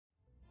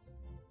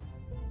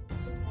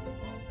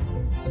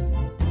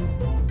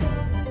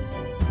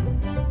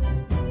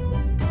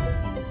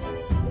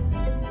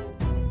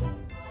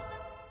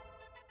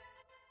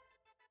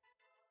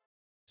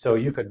So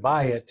you could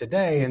buy it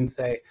today and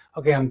say,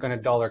 okay, I'm going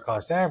to dollar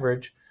cost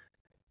average.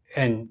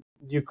 And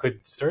you could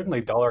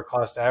certainly dollar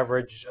cost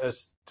average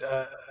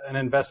an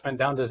investment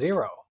down to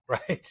zero,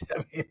 right?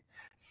 I mean,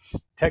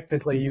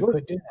 technically you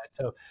could do that.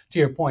 So to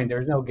your point,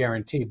 there's no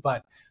guarantee,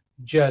 but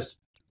just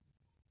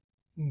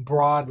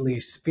broadly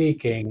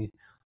speaking,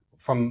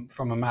 from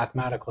a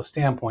mathematical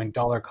standpoint,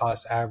 dollar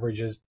cost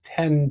averages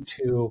tend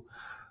to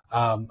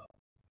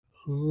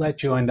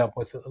let you end up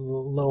with a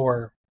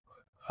lower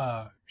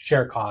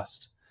share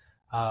cost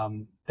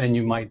than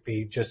you might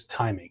be just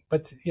timing.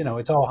 But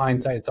it's all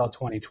hindsight, it's all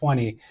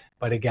 2020.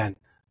 But again,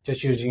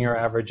 just using your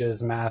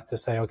averages math to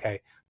say,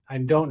 okay, I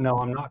don't know,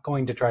 I'm not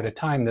going to try to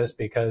time this,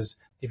 because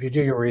if you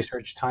do your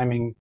research,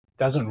 timing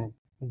doesn't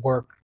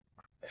work.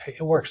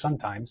 It works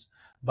sometimes,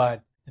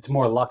 but it's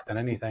more luck than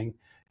anything.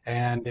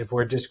 And if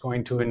we're just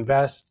going to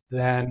invest,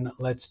 then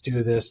let's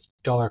do this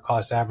dollar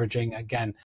cost averaging. Again,